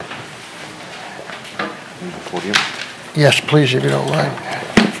the podium? Yes, please, if you don't mind.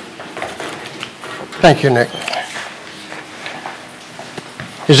 Thank you, Nick.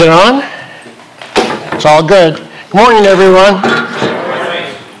 Is it on? It's all good. Good morning, everyone.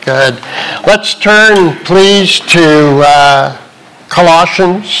 Good. Let's turn, please, to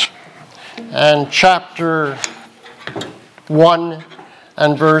Colossians and chapter 1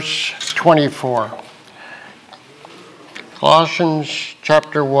 and verse 24. Colossians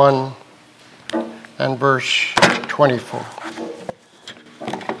chapter 1 and verse 24.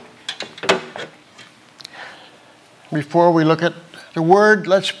 Before we look at the word,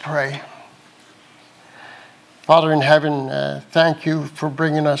 let's pray. Father in heaven, thank you for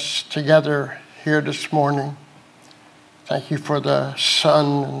bringing us together here this morning. Thank you for the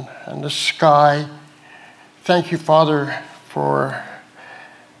sun and the sky. Thank you, Father, for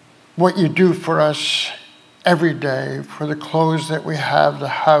what you do for us every day, for the clothes that we have, the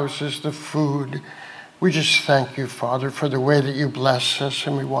houses, the food. We just thank you, Father, for the way that you bless us,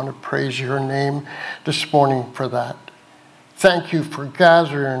 and we want to praise your name this morning for that. Thank you for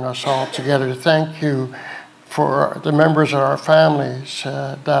gathering us all together. Thank you for the members of our families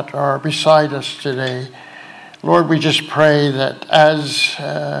that are beside us today. Lord, we just pray that as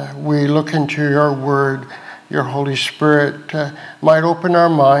we look into your word, your Holy Spirit might open our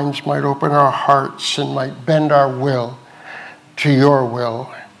minds, might open our hearts, and might bend our will to your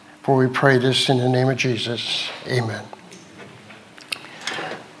will. For we pray this in the name of Jesus. Amen.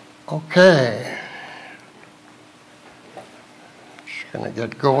 Okay. Just going to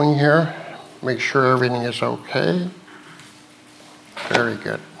get going here. Make sure everything is okay. Very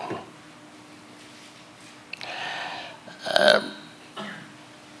good.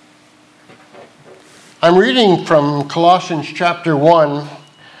 I'm reading from Colossians chapter 1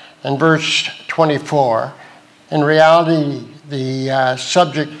 and verse 24. In reality, the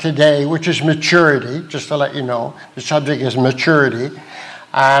subject today, which is maturity, just to let you know, the subject is maturity.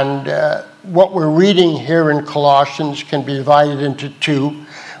 And what we're reading here in Colossians can be divided into two,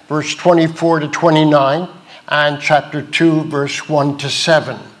 verse 24 to 29, and chapter 2, verse 1 to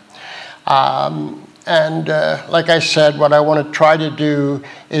 7. Like I said, what I want to try to do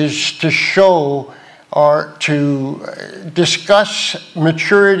is to show or to discuss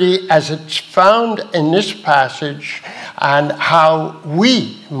maturity as it's found in this passage and how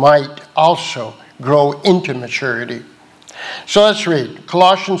we might also grow into maturity. So let's read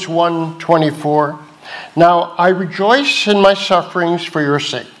Colossians 1:24. Now I rejoice in my sufferings for your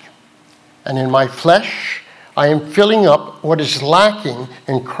sake, and in my flesh I am filling up what is lacking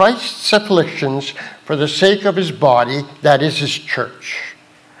in Christ's afflictions for the sake of his body, that is his church,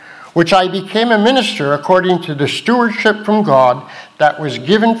 which I became a minister according to the stewardship from God that was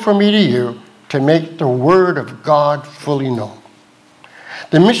given for me to you to make the word of God fully known.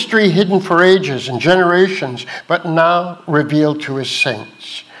 The mystery hidden for ages and generations, but now revealed to his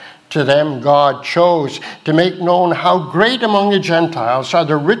saints. To them God chose to make known how great among the Gentiles are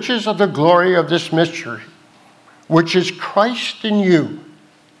the riches of the glory of this mystery, which is Christ in you,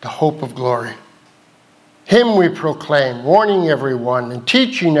 the hope of glory. Him we proclaim, warning everyone and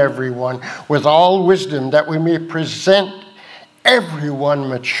teaching everyone with all wisdom, that we may present everyone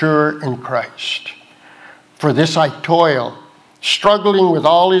mature in Christ. For this I toil, struggling with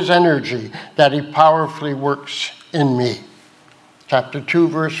all his energy that he powerfully works in me. Chapter 2,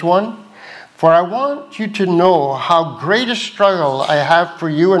 verse 1. For I want you to know how great a struggle I have for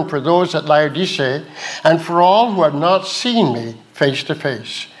you and for those at Laodicea, and for all who have not seen me face to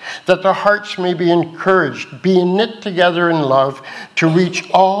face, that their hearts may be encouraged, being knit together in love, to reach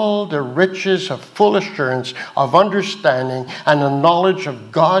all the riches of full assurance of understanding and the knowledge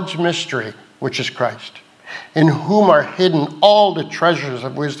of God's mystery, which is Christ, in whom are hidden all the treasures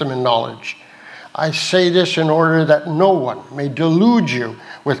of wisdom and knowledge. I say this in order that no one may delude you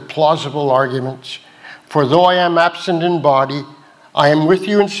with plausible arguments. For though I am absent in body, I am with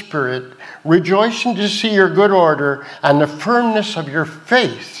you in spirit, rejoicing to see your good order and the firmness of your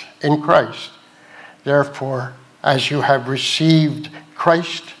faith in Christ. Therefore, as you have received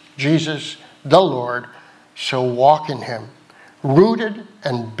Christ Jesus the Lord, so walk in him, rooted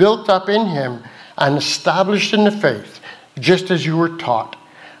and built up in him and established in the faith, just as you were taught,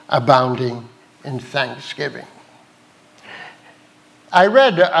 abounding in thanksgiving. I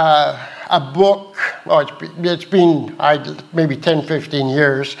read a book, it's been maybe 10, 15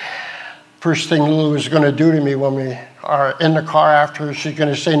 years. First thing Lulu was going to do to me when we are in the car after, she's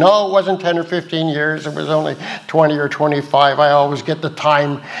going to say, no, it wasn't 10 or 15 years. It was only 20 or 25. I always get the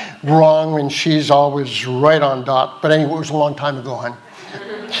time wrong, and she's always right on dot. But anyway, it was a long time ago, hon.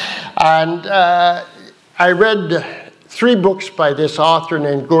 And I read 3 books by this author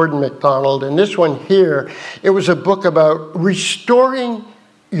named Gordon MacDonald, and this one here, it was a book about restoring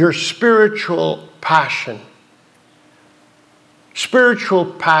your spiritual passion. Spiritual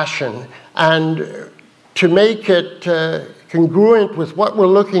passion. And to make it congruent with what we're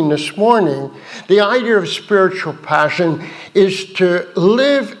looking this morning, the idea of spiritual passion is to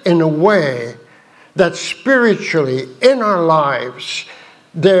live in a way that spiritually in our lives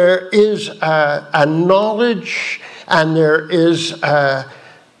there is a knowledge and there is a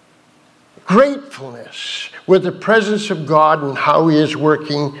gratefulness with the presence of God and how He is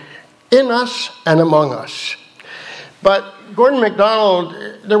working in us and among us. But Gordon MacDonald,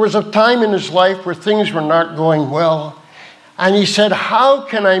 there was a time in his life where things were not going well. And he said, how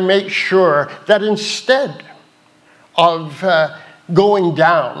can I make sure that instead of going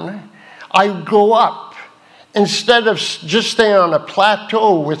down, I go up? Instead of just staying on a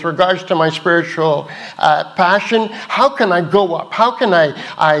plateau with regards to my spiritual passion, how can I go up? How can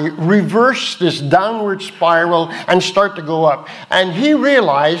I reverse this downward spiral and start to go up? And he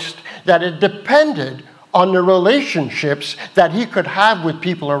realized that it depended on the relationships that he could have with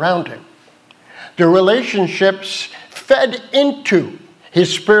people around him. The relationships fed into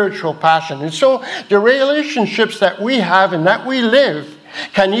his spiritual passion. And so the relationships that we have and that we live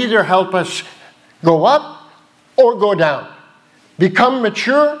can either help us go up or go down, become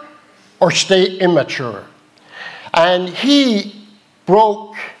mature or stay immature. And he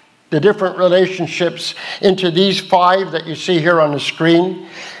broke the different relationships into these 5 that you see here on the screen.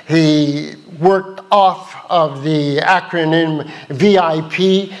 He worked off of the acronym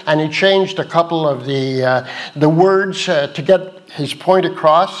VIP, and he changed a couple of the words to get his point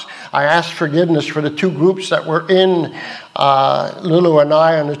across. I asked forgiveness for the 2 groups that were in Lulu and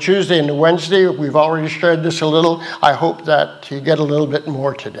I on the Tuesday and the Wednesday. We've already shared this a little. I hope that you get a little bit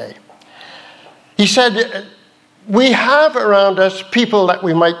more today. He said, we have around us people that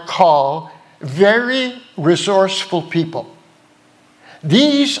we might call very resourceful people.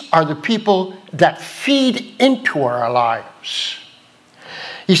 These are the people that feed into our lives.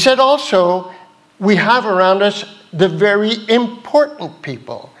 He said also, we have around us the very important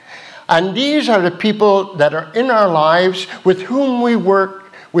people. And these are the people that are in our lives with whom we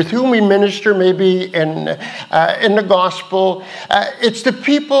work, with whom we minister, maybe in the gospel. It's the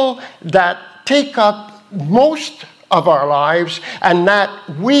people that take up most of our lives and that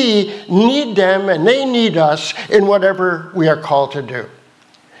we need them and they need us in whatever we are called to do.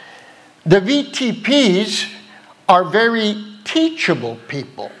 The VTPs are very teachable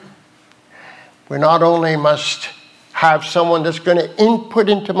people. We not only must have someone that's going to input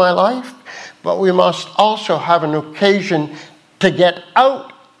into my life, but we must also have an occasion to get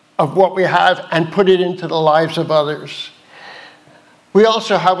out of what we have and put it into the lives of others. We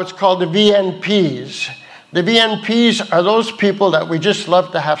also have what's called the VNPs. The VNPs are those people that we just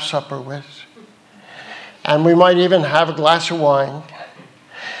love to have supper with. And we might even have a glass of wine.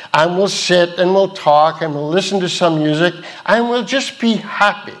 And we'll sit and we'll talk and we'll listen to some music and we'll just be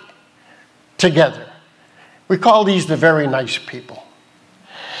happy together. We call these the very nice people.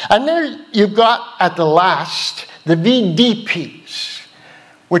 And there you've got at the last the VDPs,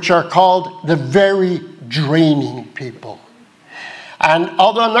 which are called the very draining people. And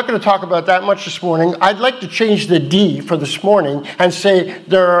although I'm not going to talk about that much this morning, I'd like to change the D for this morning and say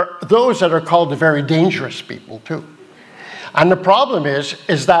there are those that are called the very dangerous people too. And the problem is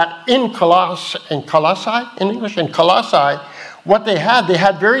that in Colossae, what they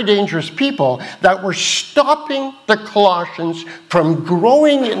had very dangerous people that were stopping the Colossians from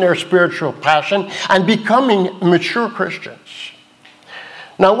growing in their spiritual passion and becoming mature Christians.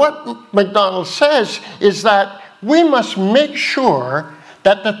 Now, what MacDonald says is that we must make sure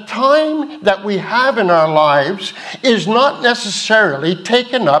that the time that we have in our lives is not necessarily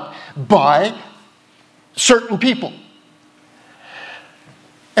taken up by certain people.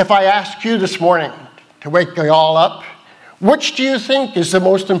 If I ask you this morning to wake you all up, which do you think is the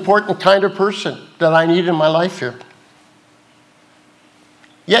most important kind of person that I need in my life here?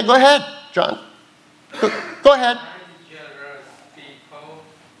 Yeah, go ahead, John. Go ahead. Dangerous people,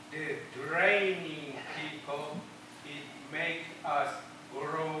 the draining people, it makes us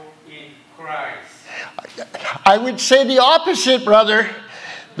grow in Christ. I would say the opposite, brother.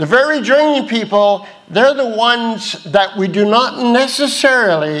 The very draining people, they're the ones that we do not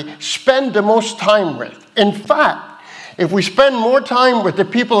necessarily spend the most time with. In fact, if we spend more time with the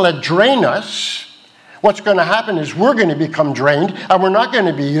people that drain us, what's going to happen is we're going to become drained and we're not going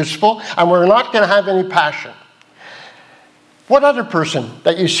to be useful and we're not going to have any passion. What other person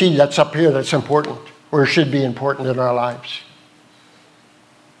that you see that's up here that's important or should be important in our lives?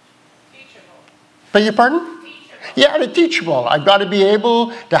 Teachable. Beg your pardon? Teachable. Yeah, they're teachable. I've got to be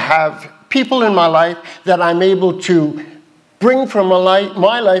able to have people in my life that I'm able to bring from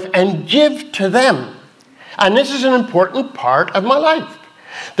my life and give to them. And this is an important part of my life.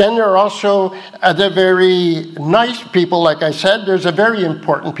 Then there are also the very nice people, like I said. There's a very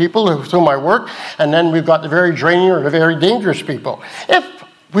important people with whom I work. And then we've got the very draining or the very dangerous people. If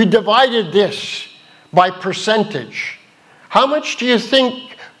we divided this by percentage, how much do you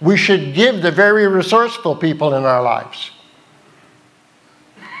think we should give the very resourceful people in our lives?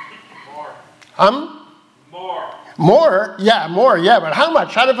 More. More? Yeah, more, yeah. But how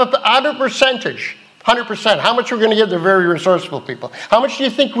much? Out of percentage? 100%. How much are we going to give the very resourceful people? How much do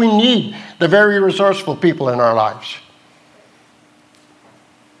you think we need the very resourceful people in our lives?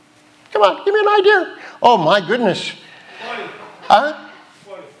 Come on, give me an idea. Oh, my goodness. 20. Huh?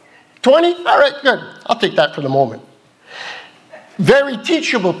 20? All right, good. I'll take that for the moment. Very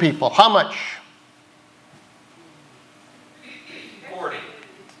teachable people. How much?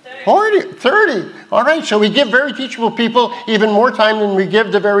 40. 30. All right, so we give very teachable people even more time than we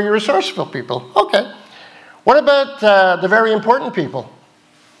give the very resourceful people. Okay. What about the very important people?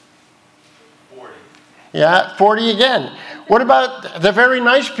 40. Yeah, 40 again. What about the very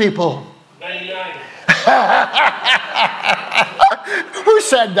nice people? 99. Who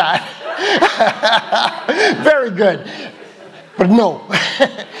said that? Very good. But no.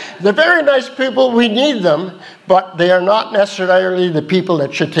 The very nice people, we need them, but they are not necessarily the people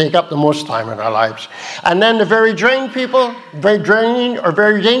that should take up the most time in our lives. And then the very drained people, very draining or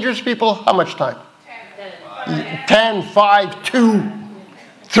very dangerous people, how much time? 10, 5, 2,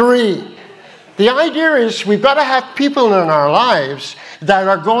 3. The idea is we've got to have people in our lives that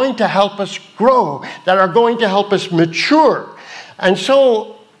are going to help us grow, that are going to help us mature. And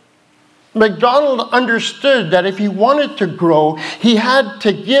so MacDonald understood that if he wanted to grow, he had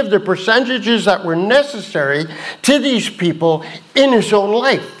to give the percentages that were necessary to these people in his own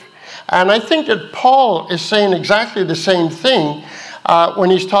life. And I think that Paul is saying exactly the same thing when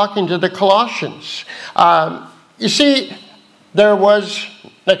he's talking to the Colossians. You see, there was,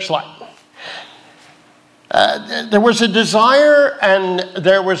 next slide. There was a desire and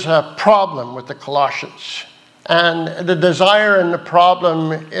there was a problem with the Colossians. And the desire and the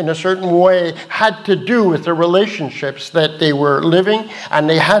problem, in a certain way, had to do with the relationships that they were living and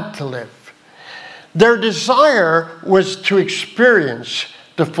they had to live. Their desire was to experience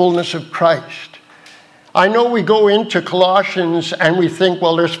the fullness of Christ. I know we go into Colossians and we think,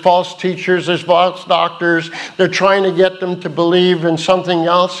 well, there's false teachers, there's false doctors, they're trying to get them to believe in something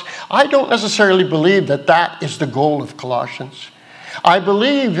else. I don't necessarily believe that that is the goal of Colossians. I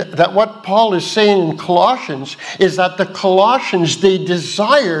believe that what Paul is saying in Colossians is that the Colossians, they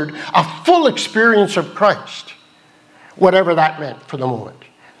desired a full experience of Christ, whatever that meant for the moment.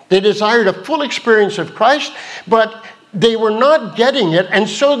 They desired a full experience of Christ, but they were not getting it, and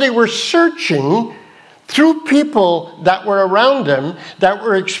so they were searching through people that were around them that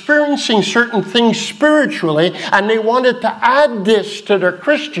were experiencing certain things spiritually, and they wanted to add this to their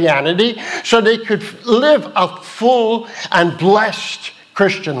Christianity so they could live a full and blessed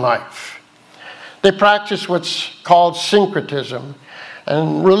Christian life. They practiced what's called syncretism.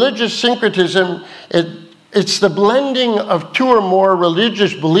 And religious syncretism, it's the blending of two or more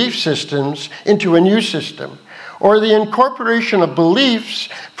religious belief systems into a new system, or the incorporation of beliefs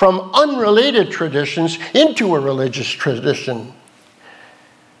from unrelated traditions into a religious tradition.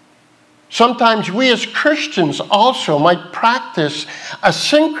 Sometimes we as Christians also might practice a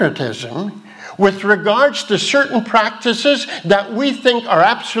syncretism with regards to certain practices that we think are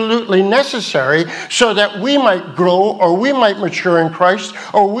absolutely necessary so that we might grow or we might mature in Christ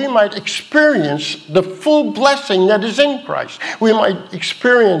or we might experience the full blessing that is in Christ. We might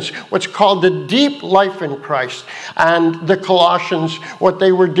experience what's called the deep life in Christ. And the Colossians, what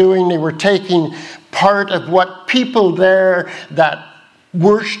they were doing, they were taking part of what people there that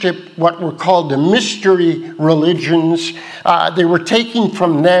worship what were called the mystery religions. They were taking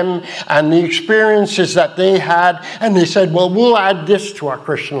from them and the experiences that they had, and they said, well, we'll add this to our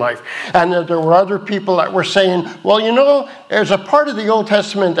Christian life. And there were other people that were saying, well, you know, there's a part of the Old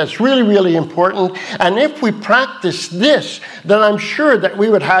Testament that's really, really important, and if we practice this, then I'm sure that we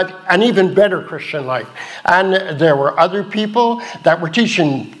would have an even better Christian life. And there were other people that were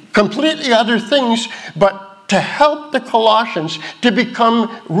teaching completely other things, but to help the Colossians to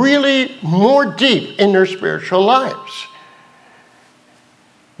become really more deep in their spiritual lives.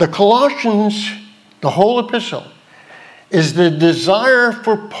 The Colossians, the whole epistle, is the desire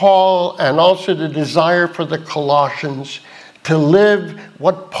for Paul and also the desire for the Colossians to live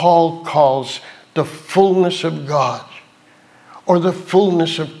what Paul calls the fullness of God or the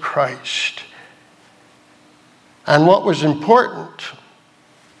fullness of Christ. And what was important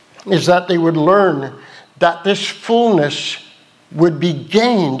is that they would learn that this fullness would be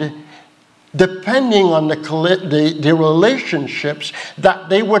gained depending on the relationships that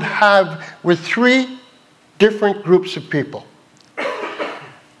they would have with three different groups of people.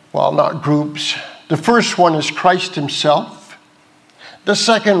 Well, not groups. The first one is Christ himself. The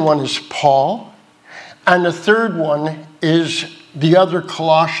second one is Paul. And the third one is the other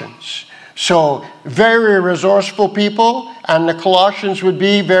Colossians. So, very resourceful people, and the Colossians would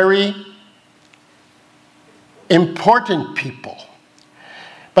be very important people.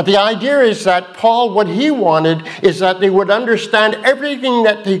 But the idea is that Paul, what he wanted is that they would understand everything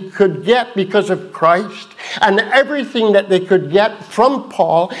that they could get because of Christ, and everything that they could get from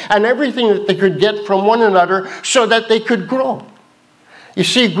Paul, and everything that they could get from one another, so that they could grow. You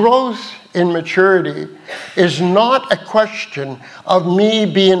see, growth in maturity is not a question of me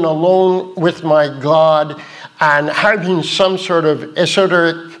being alone with my God and having some sort of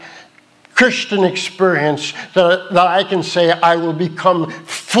esoteric Christian experience that I can say I will become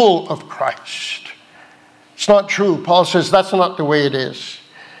full of Christ. It's not true. Paul says that's not the way it is.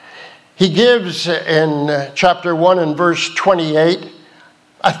 He gives in chapter 1 and verse 28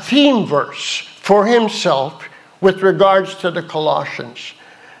 a theme verse for himself with regards to the Colossians.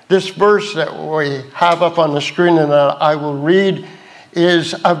 This verse that we have up on the screen and that I will read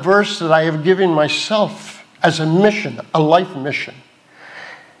is a verse that I have given myself as a mission, a life mission.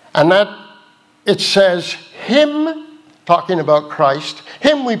 And that it says, him, talking about Christ,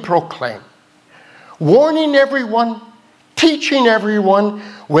 him we proclaim, warning everyone, teaching everyone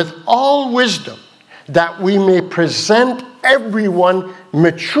with all wisdom, that we may present everyone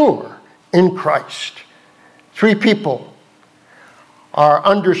mature in Christ. Three people are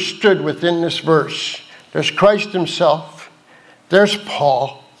understood within this verse. There's Christ himself, there's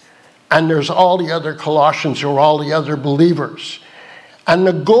Paul, and there's all the other Colossians or all the other believers. And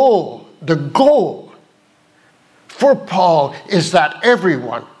the goal for Paul is that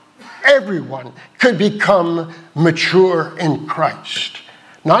everyone could become mature in Christ.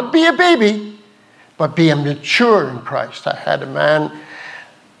 Not be a baby, but be a mature in Christ. I had a man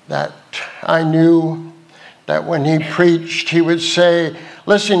that I knew that when he preached, he would say,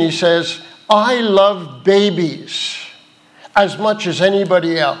 listen, he says, I love babies as much as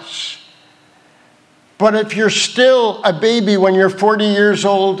anybody else. But if you're still a baby when you're 40 years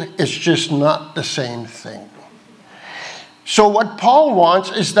old, it's just not the same thing. So what Paul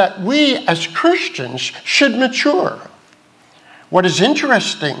wants is that we as Christians should mature. What is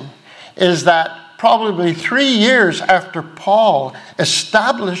interesting is that probably 3 years after Paul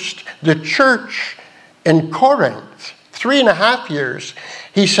established the church in Corinth, 3.5 years,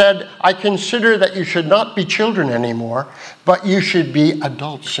 he said, I consider that you should not be children anymore, but you should be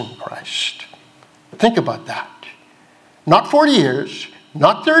adults in Christ. Think about that. Not 40 years,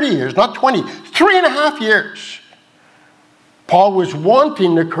 not 30 years, not 20, 3.5 years. Paul was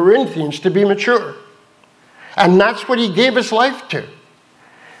wanting the Corinthians to be mature. And that's what he gave his life to.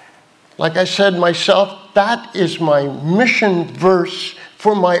 Like I said myself, that is my mission verse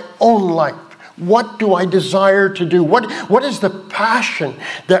for my own life. What do I desire to do? What is the passion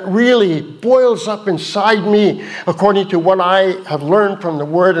that really boils up inside me according to what I have learned from the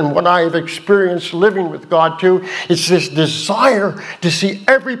Word and what I have experienced living with God too? It's this desire to see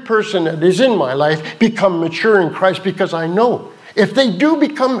every person that is in my life become mature in Christ, because I know if they do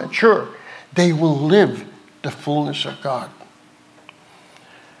become mature, they will live the fullness of God.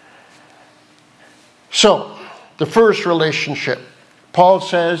 So, the first relationship, Paul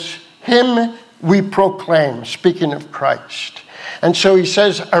says, him we proclaim, speaking of Christ. And so he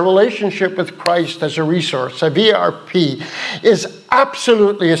says a relationship with Christ as a resource, a VRP, is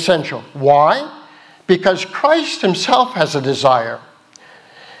absolutely essential. Why? Because Christ himself has a desire.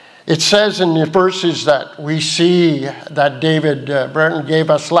 It says in the verses that we see that David Brereton gave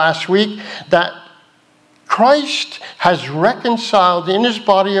us last week, that Christ has reconciled in his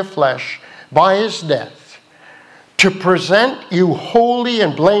body of flesh by his death, to present you holy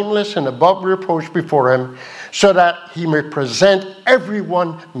and blameless and above reproach before him, so that he may present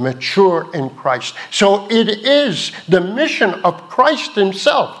everyone mature in Christ. So it is the mission of Christ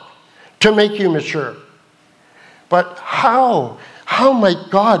himself to make you mature. But how might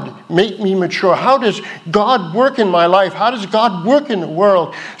God make me mature? How does God work in my life? How does God work in the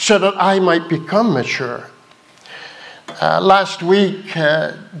world so that I might become mature? Last week,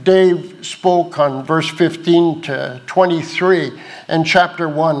 Dave spoke on verse 15 to 23 in chapter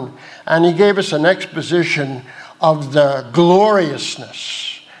 1, and he gave us an exposition of the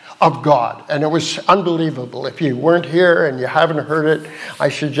gloriousness of God. And it was unbelievable. If you weren't here and you haven't heard it, I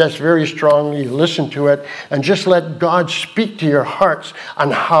suggest very strongly you listen to it and just let God speak to your hearts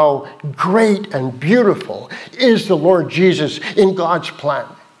on how great and beautiful is the Lord Jesus in God's plan.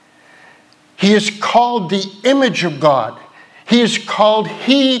 He is called the image of God. He is called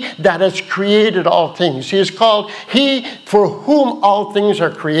He that has created all things. He is called He for whom all things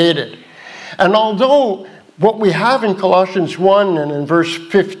are created. And although what we have in Colossians 1 and in verse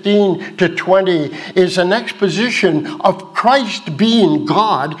 15 to 20 is an exposition of Christ being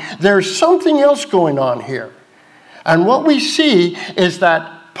God, there's something else going on here. And what we see is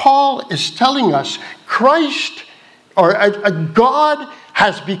that Paul is telling us Christ, or God,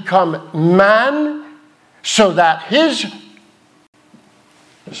 has become man so that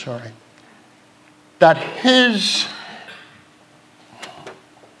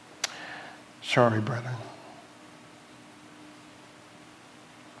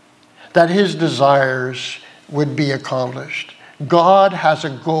that his desires would be accomplished. God has a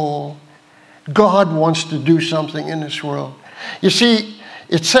goal. God wants to do something in this world. You see,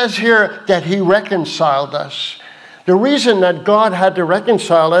 it says here that he reconciled us. The reason that God had to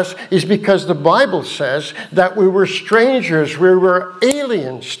reconcile us is because the Bible says that we were strangers, we were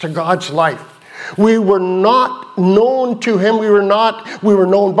aliens to God's life. We were not known to him, we were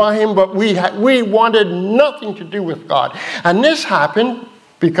known by him, but we wanted nothing to do with God. And this happened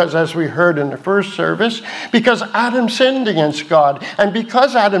because, as we heard in the first service, because Adam sinned against God. And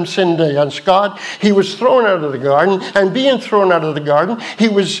because Adam sinned against God, he was thrown out of the garden. And being thrown out of the garden,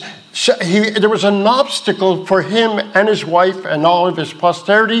 there was an obstacle for him and his wife and all of his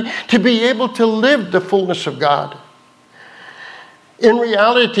posterity to be able to live the fullness of God. In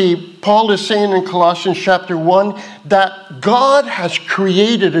reality, Paul is saying in Colossians chapter 1 that God has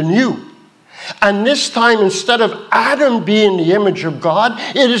created anew. And this time, instead of Adam being the image of God,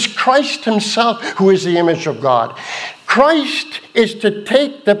 it is Christ himself who is the image of God. Christ is to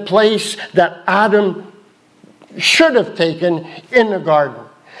take the place that Adam should have taken in the garden.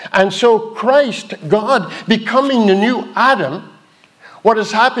 And so Christ, God, becoming the new Adam, what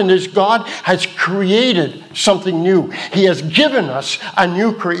has happened is God has created something new. He has given us a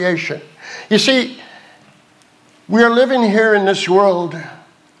new creation. You see, we are living here in this world.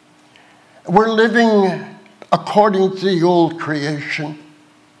 We're living according to the old creation.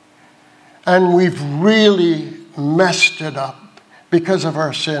 And we've really messed it up because of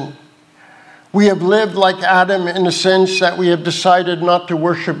our sin. We have lived like Adam in the sense that we have decided not to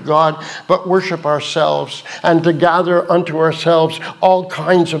worship God, but worship ourselves and to gather unto ourselves all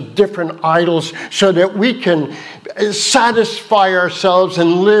kinds of different idols so that we can satisfy ourselves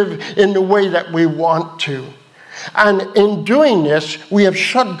and live in the way that we want to. And in doing this, we have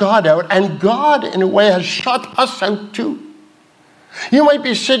shut God out, and God, in a way, has shut us out too. You might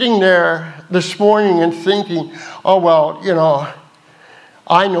be sitting there this morning and thinking, oh, well,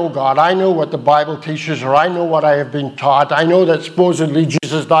 I know God. I know what the Bible teaches, or I know what I have been taught. I know that supposedly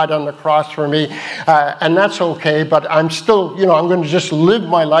Jesus died on the cross for me, and that's okay, but I'm still, I'm going to just live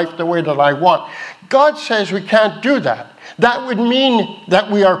my life the way that I want. God says we can't do that. That would mean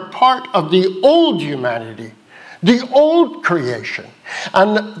that we are part of the old humanity, the old creation.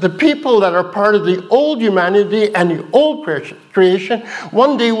 And the people that are part of the old humanity and the old creation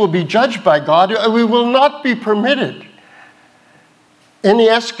one day will be judged by God. We will not be permitted in the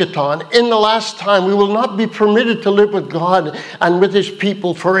eschaton, in the last time, we will not be permitted to live with God and with his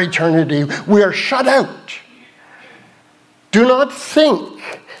people for eternity. We are shut out. Do not think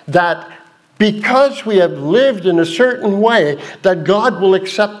that because we have lived in a certain way that God will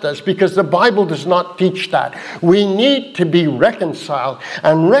accept us, because the Bible does not teach that. We need to be reconciled.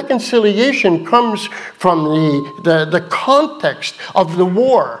 And reconciliation comes from the context of the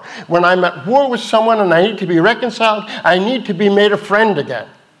war. When I'm at war with someone and I need to be reconciled, I need to be made a friend again.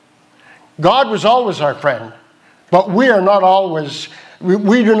 God was always our friend, but we do not always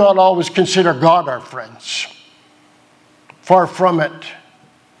consider God our friends. Far from it.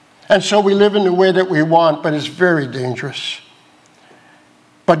 And so we live in the way that we want, but it's very dangerous.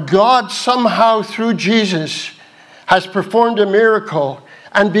 But God somehow, through Jesus, has performed a miracle.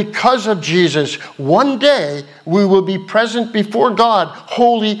 And because of Jesus, one day we will be present before God,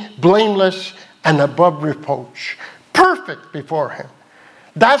 holy, blameless, and above reproach. Perfect before him.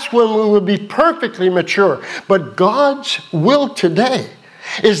 That's when we will be perfectly mature. But God's will today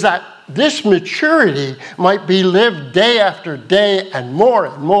is that this maturity might be lived day after day and more,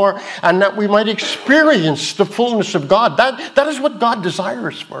 and that we might experience the fullness of God. That is what God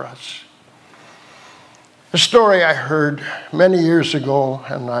desires for us. A story I heard many years ago,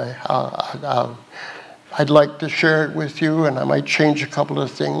 and I'll I'd like to share it with you, and I might change a couple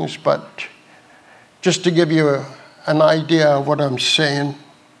of things, but just to give you an idea of what I'm saying.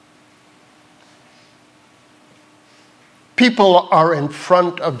 People are in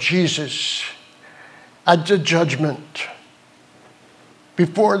front of Jesus at the judgment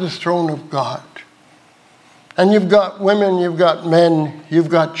before the throne of God. And you've got women, you've got men, you've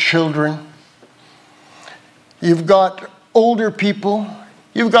got children, you've got older people,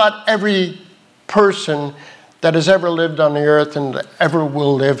 you've got every person that has ever lived on the earth and ever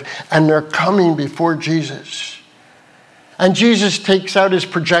will live, and they're coming before Jesus. And Jesus takes out his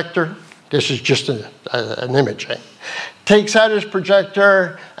projector. This is just an image, eh? Takes out his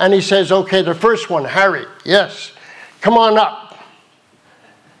projector and he says, okay, the first one, Harry, yes, come on up.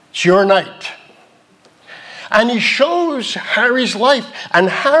 It's your night. And he shows Harry's life. And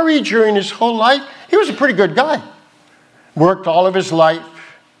Harry, during his whole life, he was a pretty good guy. Worked all of his life,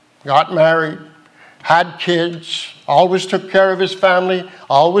 got married, had kids, always took care of his family,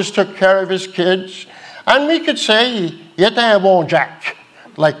 always took care of his kids. And we could say, "Yete un bon Jack,"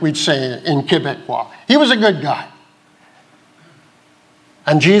 like we'd say in Quebecois. He was a good guy.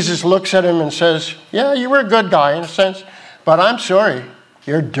 And Jesus looks at him and says, yeah, you were a good guy in a sense, but I'm sorry,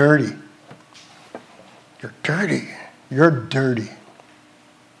 you're dirty. You're dirty. You're dirty.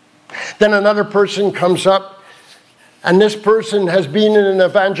 Then another person comes up, and this person has been in an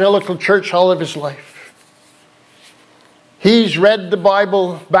evangelical church all of his life. He's read the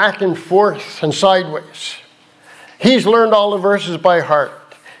Bible back and forth and sideways. He's learned all the verses by heart.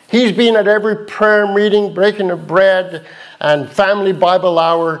 He's been at every prayer meeting, breaking of bread, and family Bible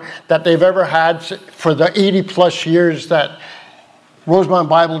hour that they've ever had for the 80 plus years that Rosemount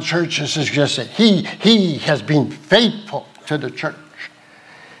Bible Church has existed. He has been faithful to the church.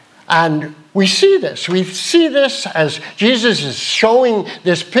 And we see this. We see this as Jesus is showing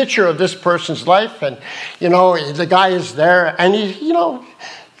this picture of this person's life. And, the guy is there and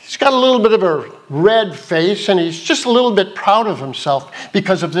he's got a little bit of a red face and he's just a little bit proud of himself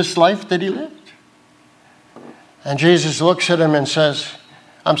because of this life that he lived. And Jesus looks at him and says,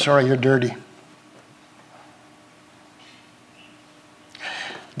 I'm sorry, you're dirty.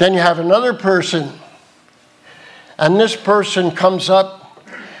 Then you have another person, and this person comes up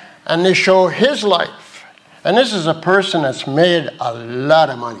and they show his life. And this is a person that's made a lot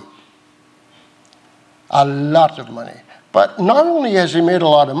of money. A lot of money. But not only has he made a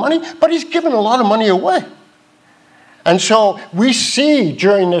lot of money, but he's given a lot of money away. And so we see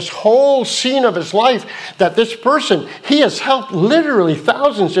during this whole scene of his life that this person, he has helped literally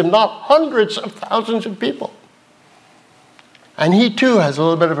thousands, if not hundreds of thousands of people. And he too has a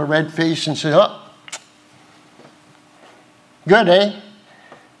little bit of a red face and says, oh, good, eh?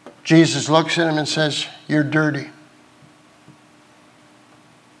 Jesus looks at him and says, you're dirty.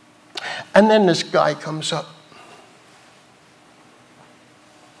 And then this guy comes up.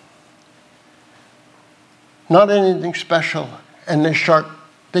 Not anything special. And they start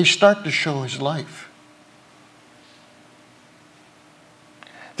to show his life.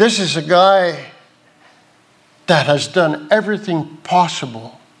 This is a guy that has done everything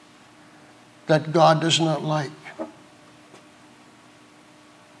possible that God does not like.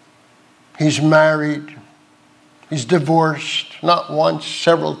 He's married. He's divorced, not once,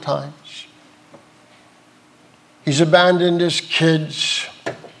 several times. He's abandoned his kids.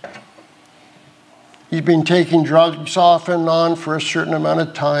 He's been taking drugs off and on for a certain amount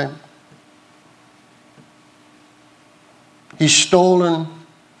of time. He's stolen.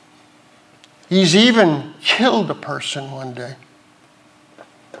 He's even killed a person one day.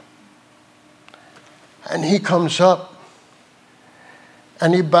 And he comes up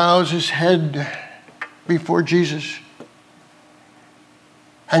and he bows his head before Jesus.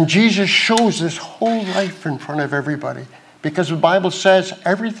 And Jesus shows this whole life in front of everybody because the Bible says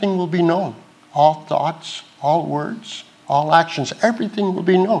everything will be known. All thoughts, all words, all actions, everything will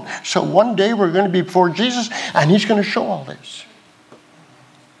be known. So one day we're going to be before Jesus and he's going to show all this.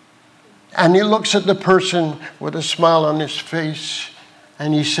 And he looks at the person with a smile on his face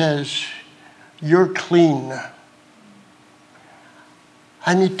and he says, you're clean.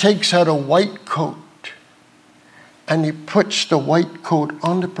 And he takes out a white coat and he puts the white coat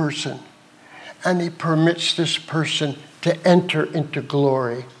on the person and he permits this person to enter into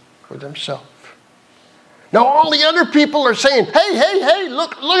glory with himself. Now all the other people are saying, hey,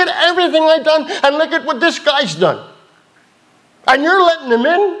 look at everything I've done and look at what this guy's done. And you're letting him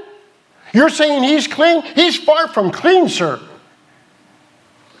in? You're saying he's clean? He's far from clean, sir.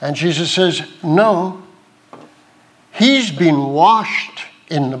 And Jesus says, no, he's been washed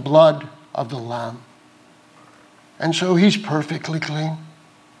in the blood of the Lamb. And so he's perfectly clean.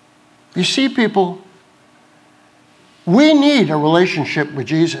 You see, people, We need a relationship with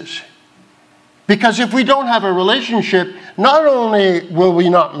Jesus. Because if we don't have a relationship, not only will we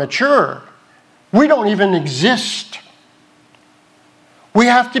not mature, we don't even exist. We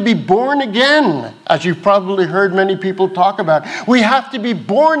have to be born again, as you've probably heard many people talk about. We have to be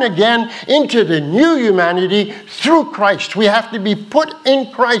born again into the new humanity through Christ. We have to be put in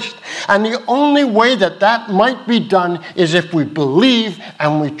Christ. And the only way that that might be done is if we believe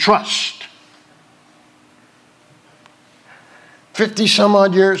and we trust. 50 some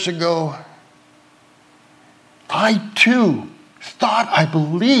odd years ago, I too thought I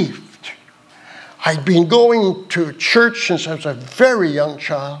believed. I'd been going to church since I was a very young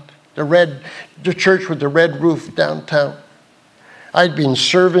child, the church with the red roof downtown. I'd been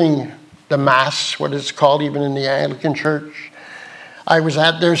serving the Mass, what it's called even in the Anglican church. I was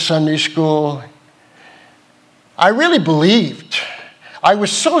at their Sunday school. I really believed. I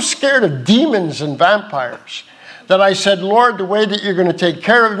was so scared of demons and vampires that I said, Lord, the way that you're going to take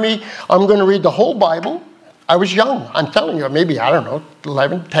care of me, I'm going to read the whole Bible. I was young. I'm telling you, maybe,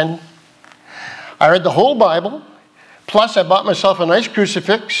 11, 10. I read the whole Bible, plus I bought myself a nice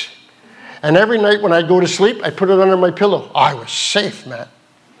crucifix, and every night when I'd go to sleep, I put it under my pillow. I was safe, man.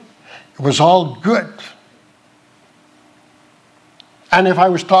 It was all good. And if I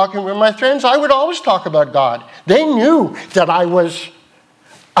was talking with my friends, I would always talk about God. They knew that I was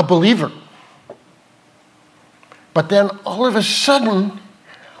a believer. But then all of a sudden,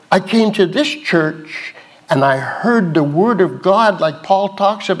 I came to this church and I heard the Word of God, like Paul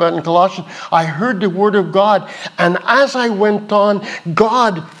talks about in Colossians. I heard the Word of God. And as I went on,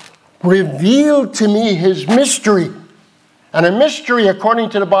 God revealed to me His mystery. And a mystery,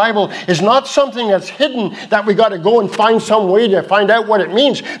 according to the Bible, is not something that's hidden that we got to go and find some way to find out what it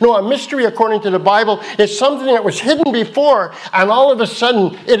means. No, a mystery, according to the Bible, is something that was hidden before, and all of a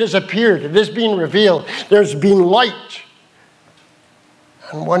sudden it has appeared. It has been revealed. There's been light.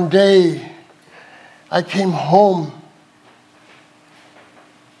 And one day, I came home,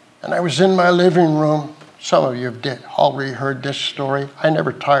 and I was in my living room. Some of you have already heard this story. I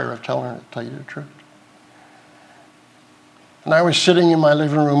never tire of telling it, to tell you the truth. And I was sitting in my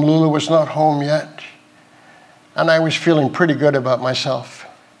living room. Lula was not home yet. And I was feeling pretty good about myself.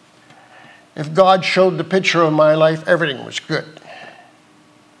 If God showed the picture of my life, everything was good.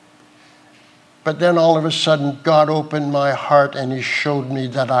 But then all of a sudden, God opened my heart and He showed me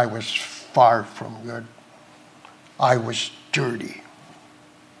that I was far from good. I was dirty.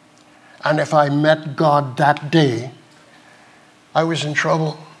 And if I met God that day, I was in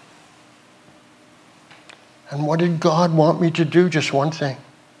trouble. And what did God want me to do? Just one thing.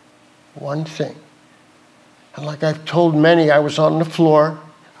 One thing. And like I've told many, I was on the floor.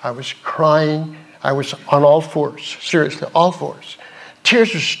 I was crying. I was on all fours. Seriously, all fours.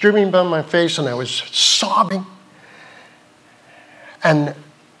 Tears were streaming down my face and I was sobbing. And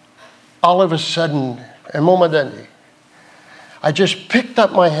all of a sudden, a moment then, I just picked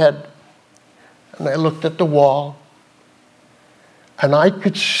up my head and I looked at the wall and I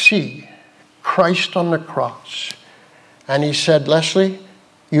could see Christ on the cross. And He said, Leslie,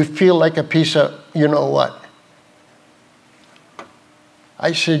 you feel like a piece of you know what.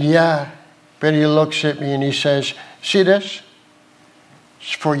 I said, yeah. But He looks at me and He says, see this?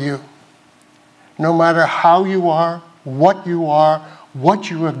 It's for you. No matter how you are, what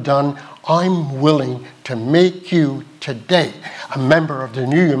you have done, I'm willing to make you today a member of the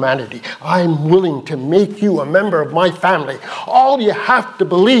new humanity. I'm willing to make you a member of my family. All you have to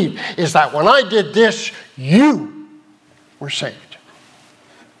believe is that when I did this, you were saved.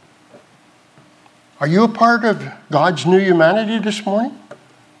 Are you a part of God's new humanity this morning?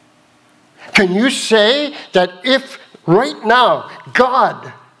 Can you say that if right now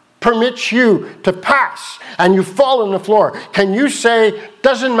God permits you to pass and you fall on the floor, can you say,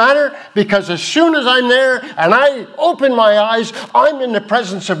 doesn't matter, because as soon as I'm there and I open my eyes, I'm in the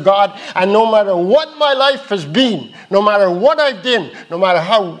presence of God, and no matter what my life has been, no matter what I've done, no matter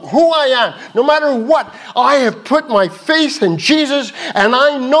who I am, no matter what, I have put my faith in Jesus, and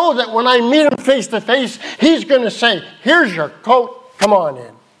I know that when I meet Him face to face, He's going to say, here's your coat, come on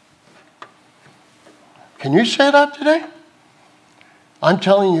in. Can you say that today? I'm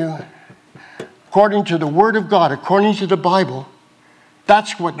telling you, according to the Word of God, according to the Bible,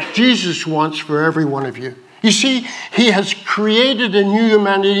 that's what Jesus wants for every one of you. You see, He has created a new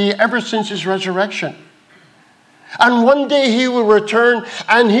humanity ever since His resurrection. And one day He will return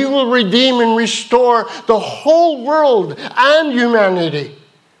and He will redeem and restore the whole world and humanity.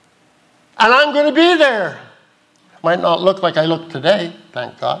 And I'm going to be there. Might not look like I look today,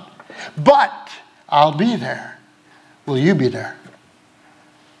 thank God. But I'll be there. Will you be there?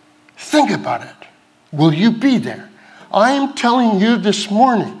 Think about it. Will you be there? I am telling you this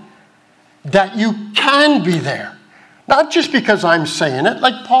morning that you can be there. Not just because I'm saying it,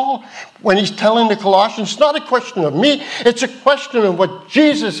 like Paul, when he's telling the Colossians, it's not a question of me, it's a question of what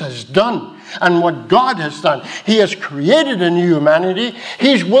Jesus has done and what God has done. He has created a new humanity.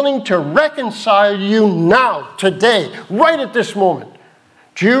 He's willing to reconcile you now, today, right at this moment.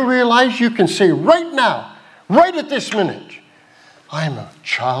 Do you realize you can say right now, right at this minute, I am a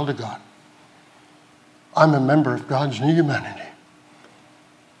child of God. I'm a member of God's new humanity.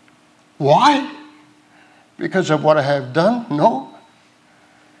 Why? Because of what I have done? No.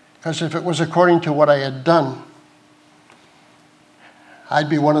 Because if it was according to what I had done, I'd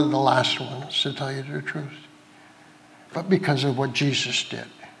be one of the last ones, to tell you the truth. But because of what Jesus did.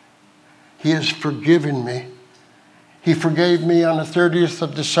 He has forgiven me. He forgave me on the 30th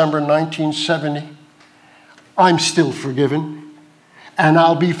of December, 1970. I'm still forgiven. And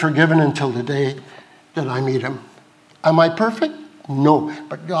I'll be forgiven until the day that I meet him. Am I perfect? No.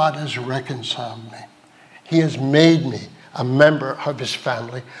 But God has reconciled me. He has made me a member of his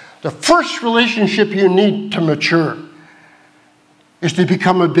family. The first relationship you need to mature is to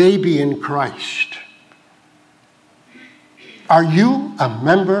become a baby in Christ. Are you a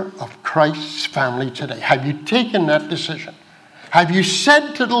member of Christ's family today? Have you taken that decision? Have you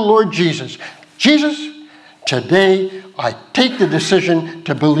said to the Lord Jesus, Jesus, today I take the decision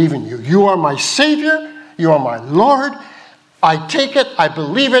to believe in you. You are my Savior. You are my Lord. I take it. I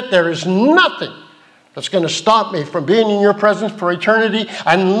believe it. There is nothing that's going to stop me from being in your presence for eternity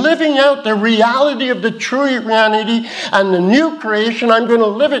and living out the reality of the true humanity and the new creation. I'm going to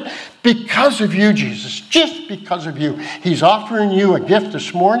live it because of you, Jesus, just because of you. He's offering you a gift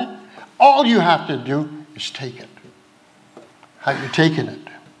this morning. All you have to do is take it. Have you taken it?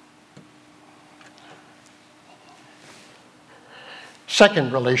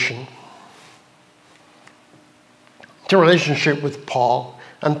 Second relation, the relationship with Paul.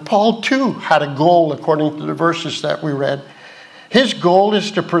 And Paul, too, had a goal according to the verses that we read. His goal is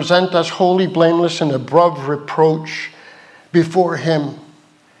to present us holy, blameless, and above reproach before him.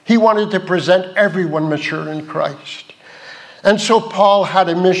 He wanted to present everyone mature in Christ. And so Paul had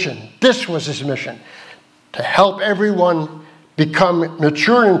a mission. This was his mission, to help everyone become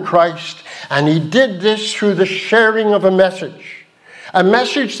mature in Christ. And he did this through the sharing of a message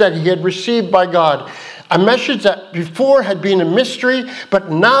that he had received by God. A message that before had been a mystery,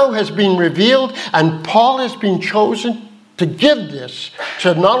 but now has been revealed, and Paul has been chosen to give this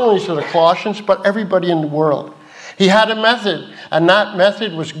to not only to the Colossians, but everybody in the world. He had a method, and that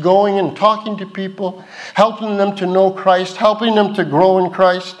method was going and talking to people, helping them to know Christ, helping them to grow in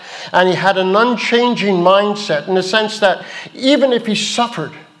Christ, and he had an unchanging mindset in the sense that even if he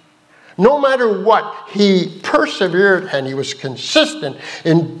suffered, no matter what, he persevered and he was consistent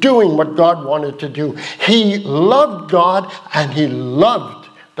in doing what God wanted to do. He loved God and he loved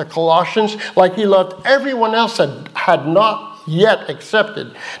the Colossians like he loved everyone else that had not yet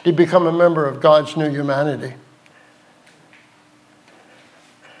accepted to become a member of God's new humanity.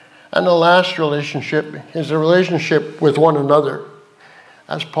 And the last relationship is a relationship with one another.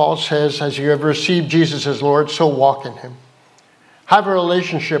 As Paul says, as you have received Jesus as Lord, so walk in him. Have a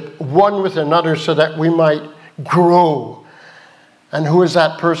relationship one with another so that we might grow. And who is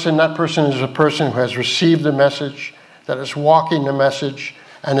that person? That person is a person who has received the message, that is walking the message,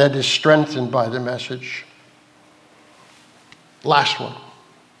 and that is strengthened by the message. Last one.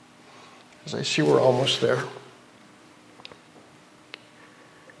 As I see we're almost there.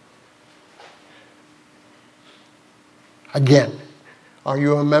 Again, are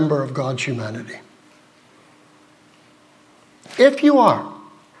you a member of God's humanity? If you are,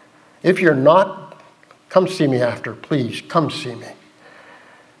 if you're not, come see me after, please, come see me.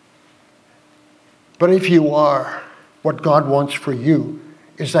 But if you are, what God wants for you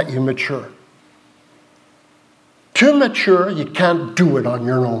is that you mature. To mature, you can't do it on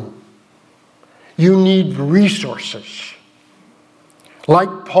your own. You need resources.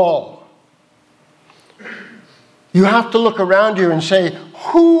 Like Paul, you have to look around you and say,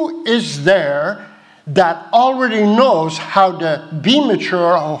 who is there that already knows how to be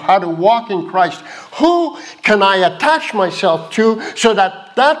mature or how to walk in Christ? Who can I attach myself to so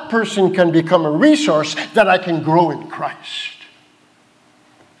that that person can become a resource that I can grow in Christ?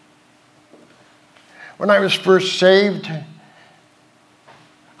 When I was first saved,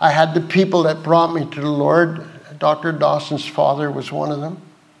 I had the people that brought me to the Lord. Dr. Dawson's father was one of them.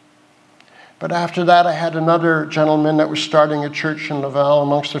 But after that, I had another gentleman that was starting a church in Laval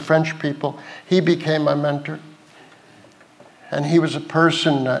amongst the French people. He became my mentor. And he was a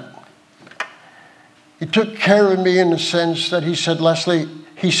person that he took care of me in the sense that he said, Les,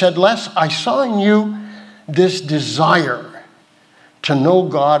 I saw in you this desire to know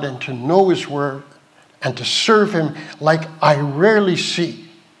God and to know His Word and to serve Him like I rarely see.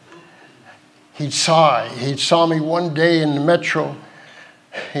 He saw me one day in the metro.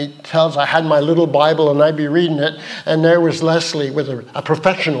 He tells I had my little Bible and I'd be reading it, and there was Leslie with a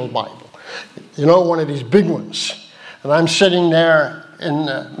professional Bible. You know, one of these big ones. And I'm sitting there in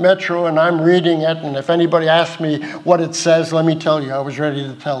the metro and I'm reading it, and if anybody asks me what it says, let me tell you, I was ready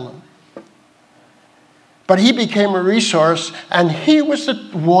to tell them. But he became a resource, and he was the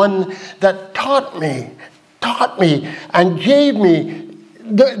one that taught me and gave me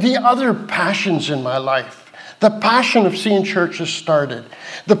the other passions in my life. The passion of seeing churches started.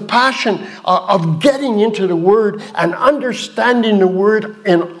 The passion of getting into the Word and understanding the Word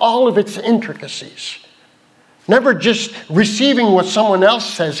in all of its intricacies. Never just receiving what someone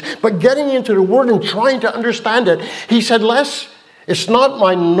else says, but getting into the Word and trying to understand it. He said, Les, it's not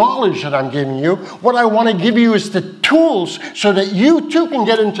my knowledge that I'm giving you. What I want to give you is the tools so that you too can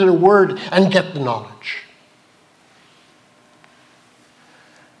get into the Word and get the knowledge.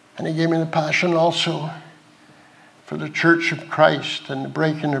 And he gave me the passion also for the Church of Christ and the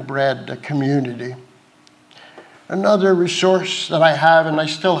breaking of bread, the community. Another resource that I have, and I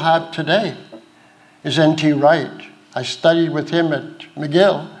still have today, is N.T. Wright. I studied with him at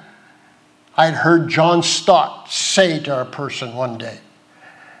McGill. I'd heard John Stott say to a person one day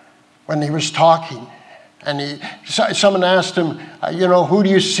when he was talking, and someone asked him, who do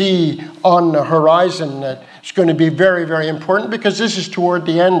you see on the horizon that's going to be very, very important? Because this is toward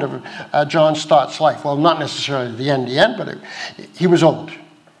the end of John Stott's life. Well, not necessarily the end, but he was old.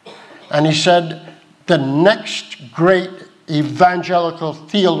 And he said, the next great evangelical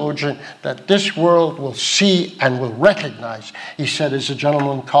theologian that this world will see and will recognize, he said, is a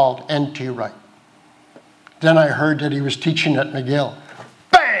gentleman called N.T. Wright. Then I heard that he was teaching at McGill.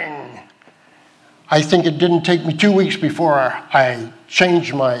 Bang! I think it didn't take me 2 weeks before I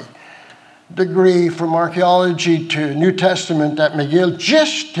changed my degree from archaeology to New Testament at McGill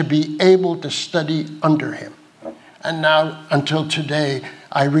just to be able to study under him. And now, until today,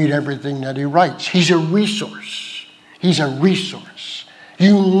 I read everything that he writes. He's a resource. He's a resource.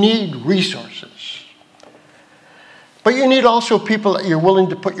 You need resources. But you need also people that you're willing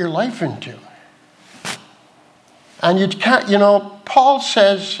to put your life into. And you can't, Paul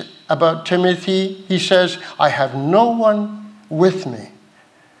says about Timothy, he says, I have no one with me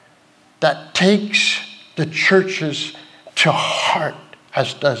that takes the churches to heart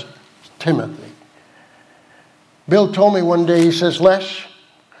as does Timothy. Bill told me one day, he says, Les,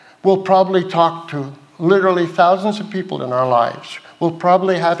 we'll probably talk to literally thousands of people in our lives. We'll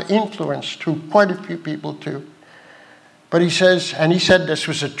probably have influence to quite a few people too. But he says, and he said this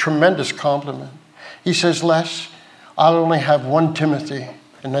was a tremendous compliment. He says, Les, I'll only have one Timothy,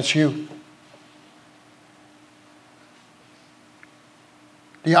 and that's you.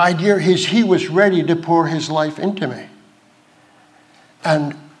 The idea is he was ready to pour his life into me.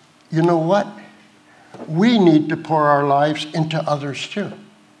 And you know what? We need to pour our lives into others too.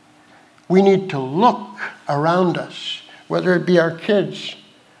 We need to look around us, whether it be our kids,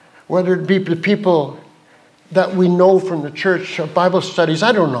 whether it be the people that we know from the church or Bible studies,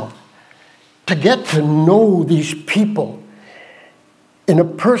 I don't know. To get to know these people in a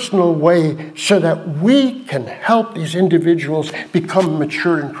personal way so that we can help these individuals become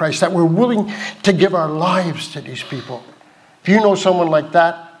mature in Christ, that we're willing to give our lives to these people. If you know someone like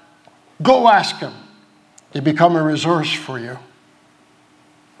that, go ask them. They become a resource for you.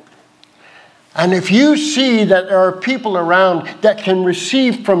 And if you see that there are people around that can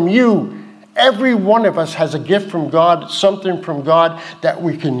receive from you, every one of us has a gift from God, something from God that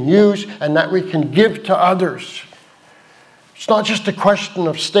we can use and that we can give to others. It's not just a question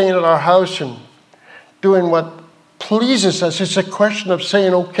of staying at our house and doing what pleases us. It's a question of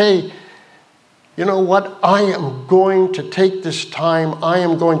saying, okay, you know what? I am going to take this time. I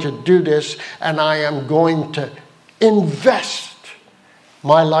am going to do this, and I am going to invest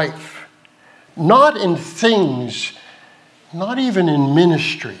my life. Not in things, not even in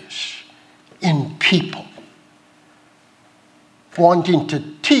ministries, in people. Wanting to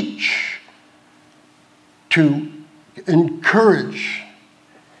teach, to encourage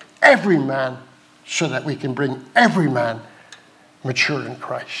every man so that we can bring every man mature in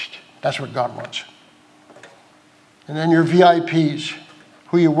Christ. That's what God wants. And then your VIPs,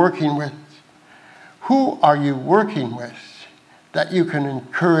 who you're working with. Who are you working with that you can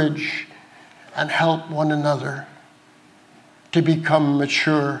encourage and help one another to become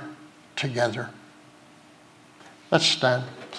mature together? Let's stand.